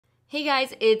Hey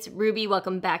guys, it's Ruby.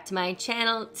 Welcome back to my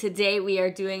channel. Today we are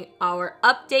doing our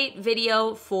update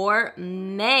video for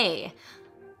May.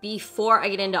 Before I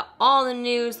get into all the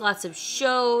news, lots of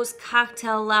shows,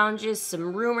 cocktail lounges,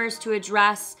 some rumors to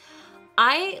address,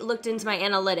 I looked into my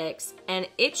analytics and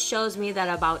it shows me that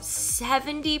about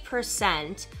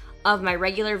 70% of my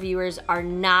regular viewers are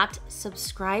not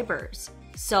subscribers.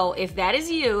 So if that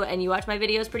is you and you watch my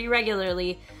videos pretty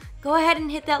regularly, go ahead and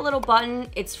hit that little button.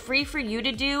 It's free for you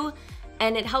to do,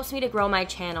 and it helps me to grow my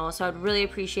channel, so I'd really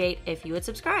appreciate if you would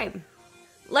subscribe.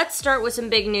 Let's start with some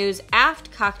big news.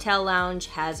 Aft Cocktail Lounge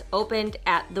has opened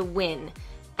at the Wynn.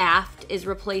 Aft is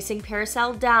replacing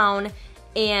Parasol Down,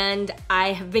 and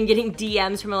I have been getting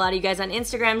DMs from a lot of you guys on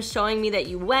Instagram showing me that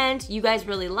you went, you guys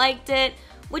really liked it,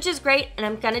 which is great, and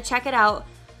I'm gonna check it out.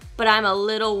 But I'm a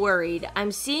little worried.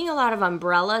 I'm seeing a lot of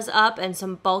umbrellas up and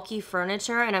some bulky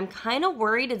furniture, and I'm kind of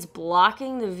worried it's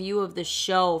blocking the view of the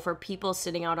show for people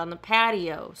sitting out on the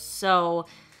patio. So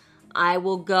I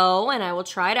will go and I will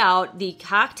try it out. The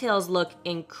cocktails look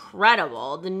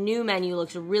incredible. The new menu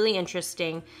looks really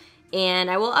interesting, and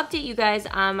I will update you guys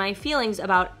on my feelings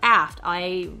about Aft.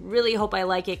 I really hope I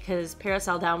like it because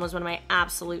Parasol Down was one of my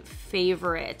absolute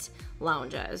favorite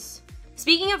lounges.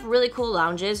 Speaking of really cool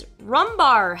lounges, Rum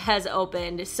Bar has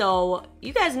opened. So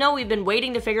you guys know we've been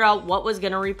waiting to figure out what was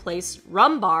gonna replace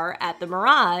Rum Bar at the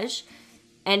Mirage,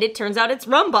 and it turns out it's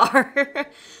Rum Bar.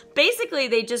 Basically,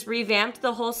 they just revamped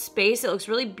the whole space. It looks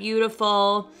really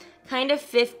beautiful, kind of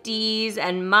 50s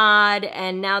and mod,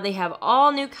 and now they have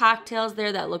all new cocktails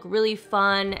there that look really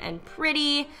fun and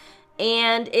pretty,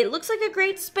 and it looks like a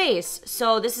great space.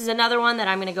 So this is another one that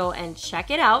I'm gonna go and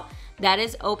check it out. That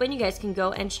is open. You guys can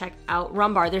go and check out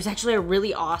Rum Bar. There's actually a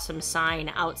really awesome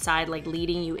sign outside, like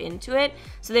leading you into it.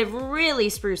 So they've really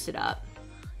spruced it up.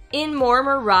 In more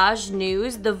Mirage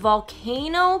news, the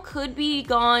volcano could be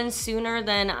gone sooner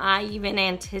than I even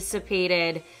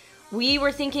anticipated. We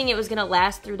were thinking it was gonna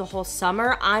last through the whole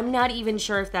summer. I'm not even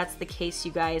sure if that's the case,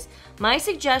 you guys. My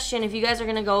suggestion, if you guys are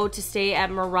gonna go to stay at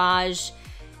Mirage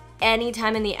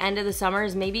anytime in the end of the summer,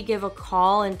 is maybe give a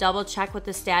call and double check what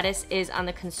the status is on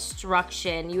the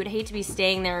construction. You would hate to be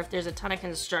staying there if there's a ton of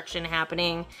construction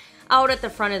happening out at the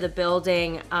front of the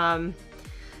building.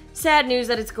 Sad news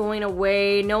that it's going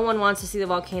away. No one wants to see the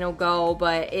volcano go,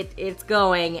 but it's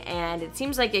going, and it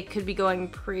seems like it could be going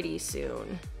pretty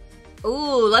soon.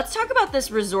 Ooh, let's talk about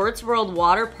this Resorts World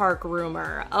water park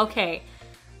rumor. Okay.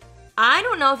 I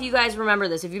don't know if you guys remember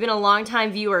this. If you've been a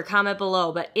longtime viewer, comment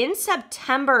below. But in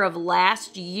September of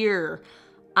last year,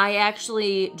 I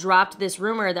actually dropped this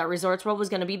rumor that Resorts World was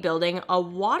going to be building a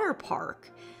water park.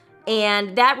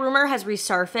 And that rumor has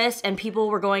resurfaced, and people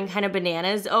were going kind of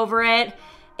bananas over it.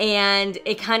 And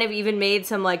it kind of even made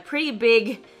some like pretty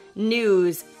big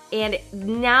news. And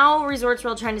now Resorts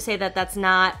World trying to say that that's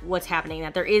not what's happening,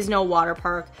 that there is no water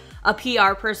park. A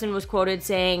PR person was quoted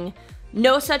saying,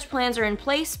 "No such plans are in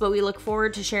place, but we look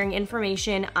forward to sharing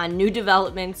information on new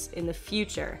developments in the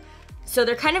future." So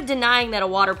they're kind of denying that a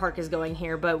water park is going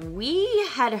here, but we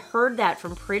had heard that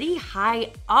from pretty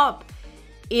high up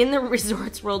in the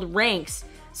Resorts World ranks.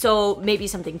 So maybe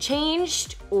something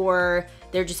changed, or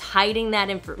they're just hiding that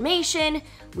information.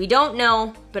 We don't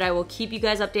know, but I will keep you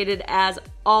guys updated as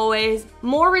always.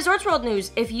 More Resorts World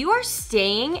news. If you are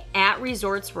staying at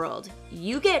Resorts World,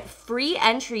 you get free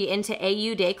entry into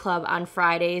AU Day Club on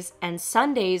Fridays and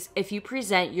Sundays if you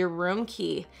present your room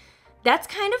key. That's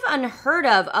kind of unheard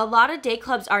of. A lot of day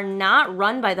clubs are not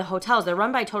run by the hotels. They're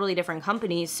run by totally different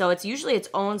companies, so it's usually its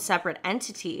own separate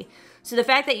entity. So the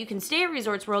fact that you can stay at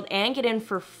Resorts World and get in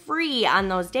for free on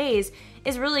those days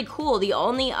is really cool. The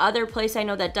only other place I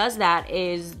know that does that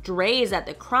is Dre's at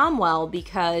the Cromwell,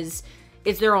 because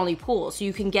it's their only pool, so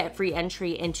you can get free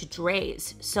entry into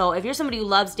Dre's. So if you're somebody who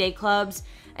loves day clubs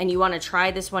and you want to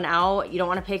try this one out, you don't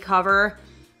want to pay cover,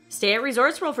 stay at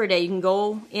Resorts World for a day. You can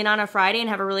go in on a Friday and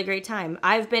have a really great time.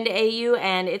 I've been to AU,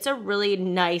 and it's a really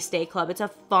nice day club. It's a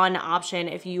fun option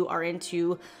if you are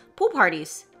into pool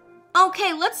parties.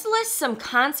 Okay, let's list some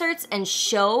concerts and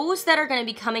shows that are going to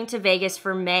be coming to Vegas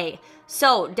for May.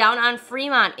 So, down on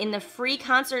Fremont, in the free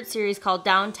concert series called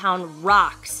Downtown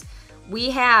Rocks, we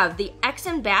have the X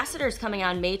Ambassadors coming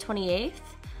on May 28th,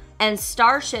 and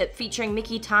Starship featuring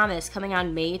Mickey Thomas coming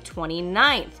on May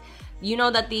 29th. You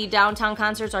know that the downtown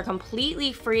concerts are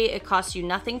completely free. It costs you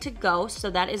nothing to go, so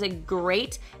that is a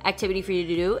great activity for you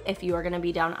to do if you are going to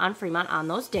be down on Fremont on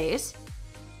those days.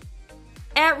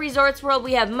 At Resorts World,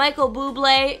 we have Michael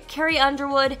Bublé, Carrie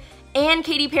Underwood, and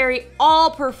Katy Perry all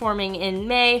performing in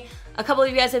May. A couple of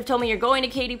you guys have told me you're going to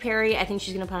Katy Perry. I think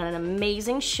she's going to put on an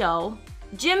amazing show.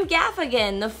 Jim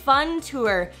Gaffigan, the Fun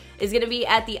Tour, is going to be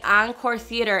at the Encore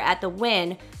Theater at the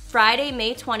Wynn Friday,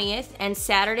 May 20th and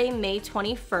Saturday, May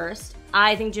 21st.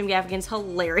 I think Jim Gaffigan's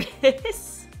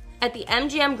hilarious. At the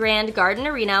MGM Grand Garden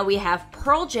Arena, we have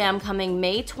Pearl Jam coming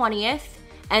May 20th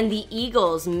and the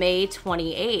Eagles May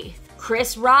 28th.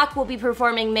 Chris Rock will be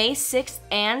performing May 6th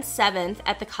and 7th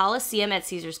at the Coliseum at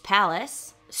Caesars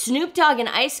Palace. Snoop Dogg and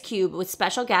Ice Cube with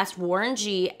special guest Warren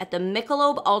G at the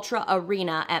Michelob Ultra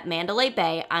Arena at Mandalay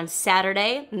Bay on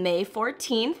Saturday, May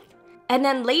 14th. And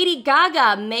then Lady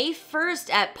Gaga, May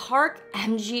 1st at Park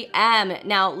MGM.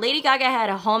 Now, Lady Gaga had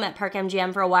a home at Park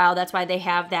MGM for a while. That's why they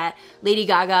have that Lady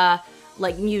Gaga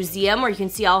like museum where you can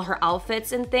see all her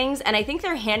outfits and things. And I think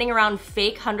they're handing around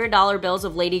fake $100 bills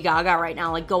of Lady Gaga right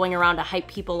now, like going around to hype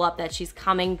people up that she's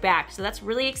coming back. So that's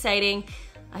really exciting.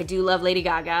 I do love Lady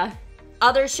Gaga.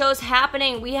 Other shows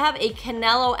happening. We have a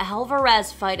Canelo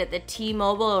Alvarez fight at the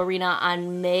T-Mobile Arena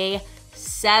on May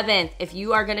 7th. If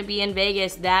you are gonna be in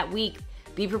Vegas that week,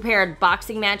 be prepared.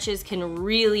 Boxing matches can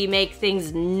really make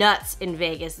things nuts in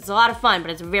Vegas. It's a lot of fun, but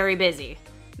it's very busy.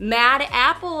 Mad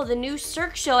Apple, the new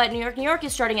Cirque show at New York, New York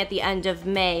is starting at the end of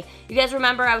May. You guys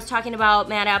remember I was talking about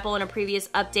Mad Apple in a previous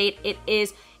update. It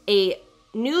is a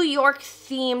New York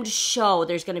themed show.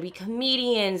 There's gonna be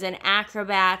comedians and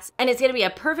acrobats, and it's gonna be a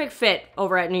perfect fit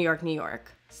over at New York, New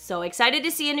York. So excited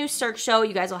to see a new Cirque show.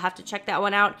 You guys will have to check that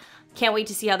one out. Can't wait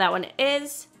to see how that one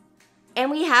is.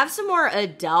 And we have some more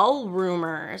Adele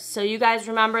rumors. So you guys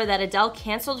remember that Adele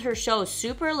canceled her show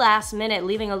super last minute,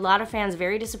 leaving a lot of fans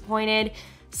very disappointed.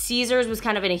 Caesars was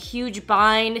kind of in a huge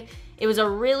bind. It was a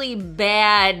really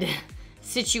bad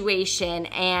situation,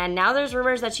 and now there's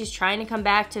rumors that she's trying to come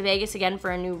back to Vegas again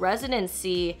for a new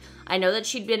residency. I know that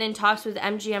she'd been in talks with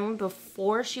MGM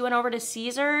before she went over to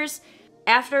Caesars.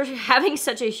 After having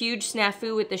such a huge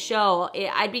snafu with the show,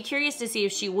 I'd be curious to see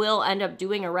if she will end up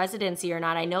doing a residency or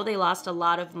not. I know they lost a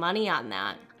lot of money on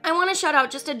that. I want to shout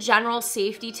out just a general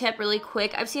safety tip really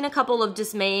quick. I've seen a couple of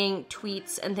dismaying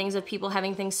tweets and things of people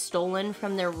having things stolen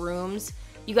from their rooms.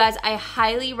 You guys, I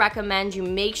highly recommend you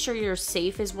make sure your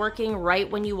safe is working right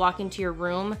when you walk into your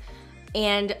room.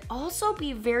 And also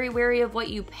be very wary of what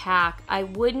you pack. I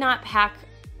would not pack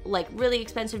like really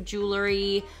expensive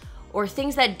jewelry or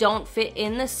things that don't fit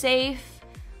in the safe.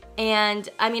 And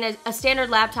I mean, a standard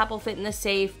laptop will fit in the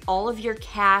safe. All of your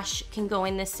cash can go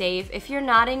in the safe. If you're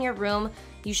not in your room,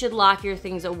 you should lock your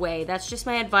things away. That's just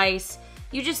my advice.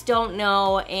 You just don't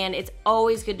know, and it's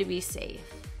always good to be safe.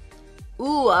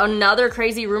 Ooh, another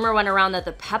crazy rumor went around that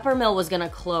the Pepper Mill was gonna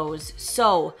close.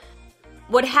 So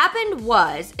what happened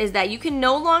is that you can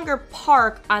no longer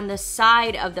park on the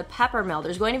side of the Pepper Mill.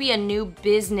 There's going to be a new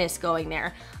business going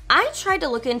there. I tried to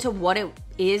look into what it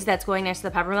is that's going next to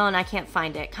the Pepper Mill, and I can't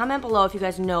find it. Comment below if you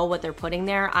guys know what they're putting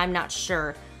there. I'm not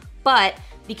sure. But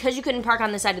because you couldn't park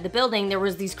on the side of the building, there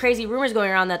was these crazy rumors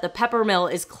going around that the Pepper Mill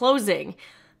is closing.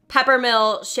 Pepper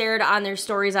Mill shared on their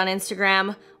stories on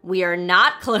Instagram, we are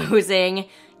not closing.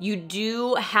 You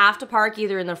do have to park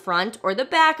either in the front or the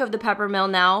back of the Pepper Mill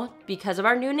now because of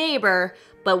our new neighbor,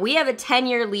 but we have a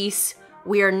 10-year lease.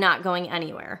 We are not going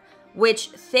anywhere. Which,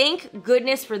 thank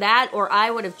goodness for that, or I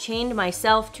would have chained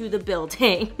myself to the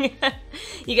building.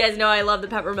 You guys know I love the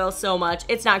Pepper Mill so much.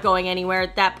 It's not going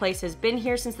anywhere. That place has been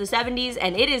here since the 70s,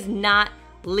 and it is not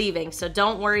leaving, so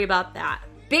don't worry about that.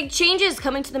 Big changes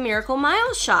coming to the Miracle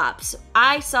Mile shops.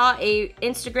 I saw a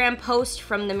Instagram post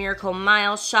from the Miracle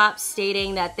Mile shop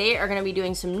stating that they are gonna be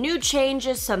doing some new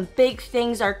changes, some big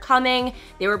things are coming.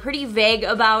 They were pretty vague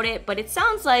about it, but it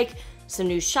sounds like some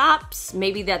new shops,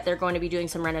 maybe that they're going to be doing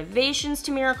some renovations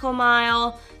to Miracle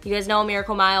Mile. You guys know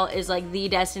Miracle Mile is like the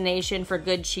destination for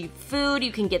good, cheap food.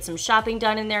 You can get some shopping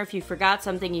done in there. If you forgot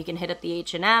something, you can hit up the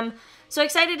H&M. So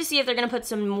excited to see if they're gonna put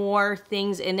some more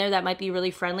things in there that might be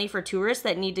really friendly for tourists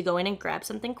that need to go in and grab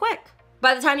something quick.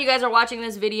 By the time you guys are watching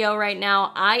this video right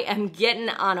now, I am getting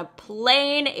on a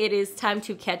plane. It is time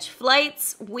to catch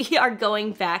flights. We are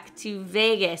going back to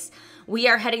Vegas. We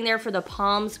are heading there for the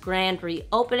Palms grand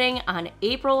reopening on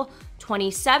April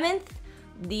 27th.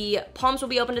 The Palms will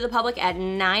be open to the public at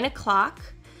 9 o'clock.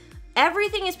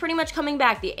 Everything is pretty much coming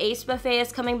back. The Ace Buffet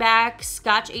is coming back,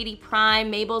 Scotch 80 Prime,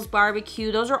 Mabel's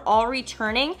Barbecue, those are all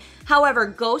returning. However,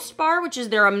 Ghost Bar, which is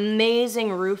their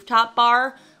amazing rooftop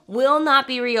bar, will not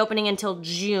be reopening until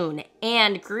June,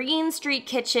 and Green Street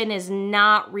Kitchen is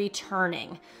not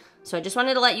returning. So I just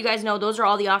wanted to let you guys know those are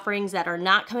all the offerings that are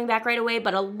not coming back right away,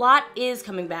 but a lot is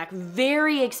coming back.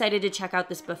 Very excited to check out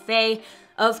this buffet.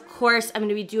 Of course, I'm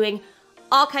gonna be doing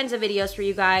all kinds of videos for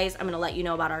you guys. I'm gonna let you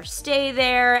know about our stay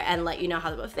there and let you know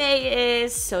how the buffet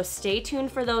is, so stay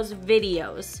tuned for those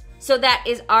videos. So that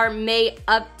is our May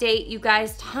update, you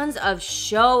guys. Tons of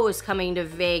shows coming to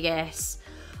Vegas.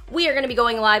 We are going to be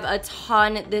going live a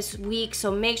ton this week, so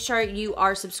make sure you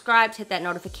are subscribed, hit that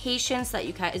notification so that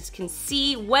you guys can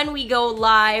see when we go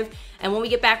live. And when we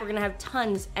get back, we're going to have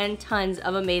tons and tons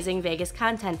of amazing Vegas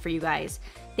content for you guys.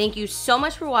 Thank you so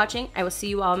much for watching. I will see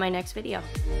you all in my next video.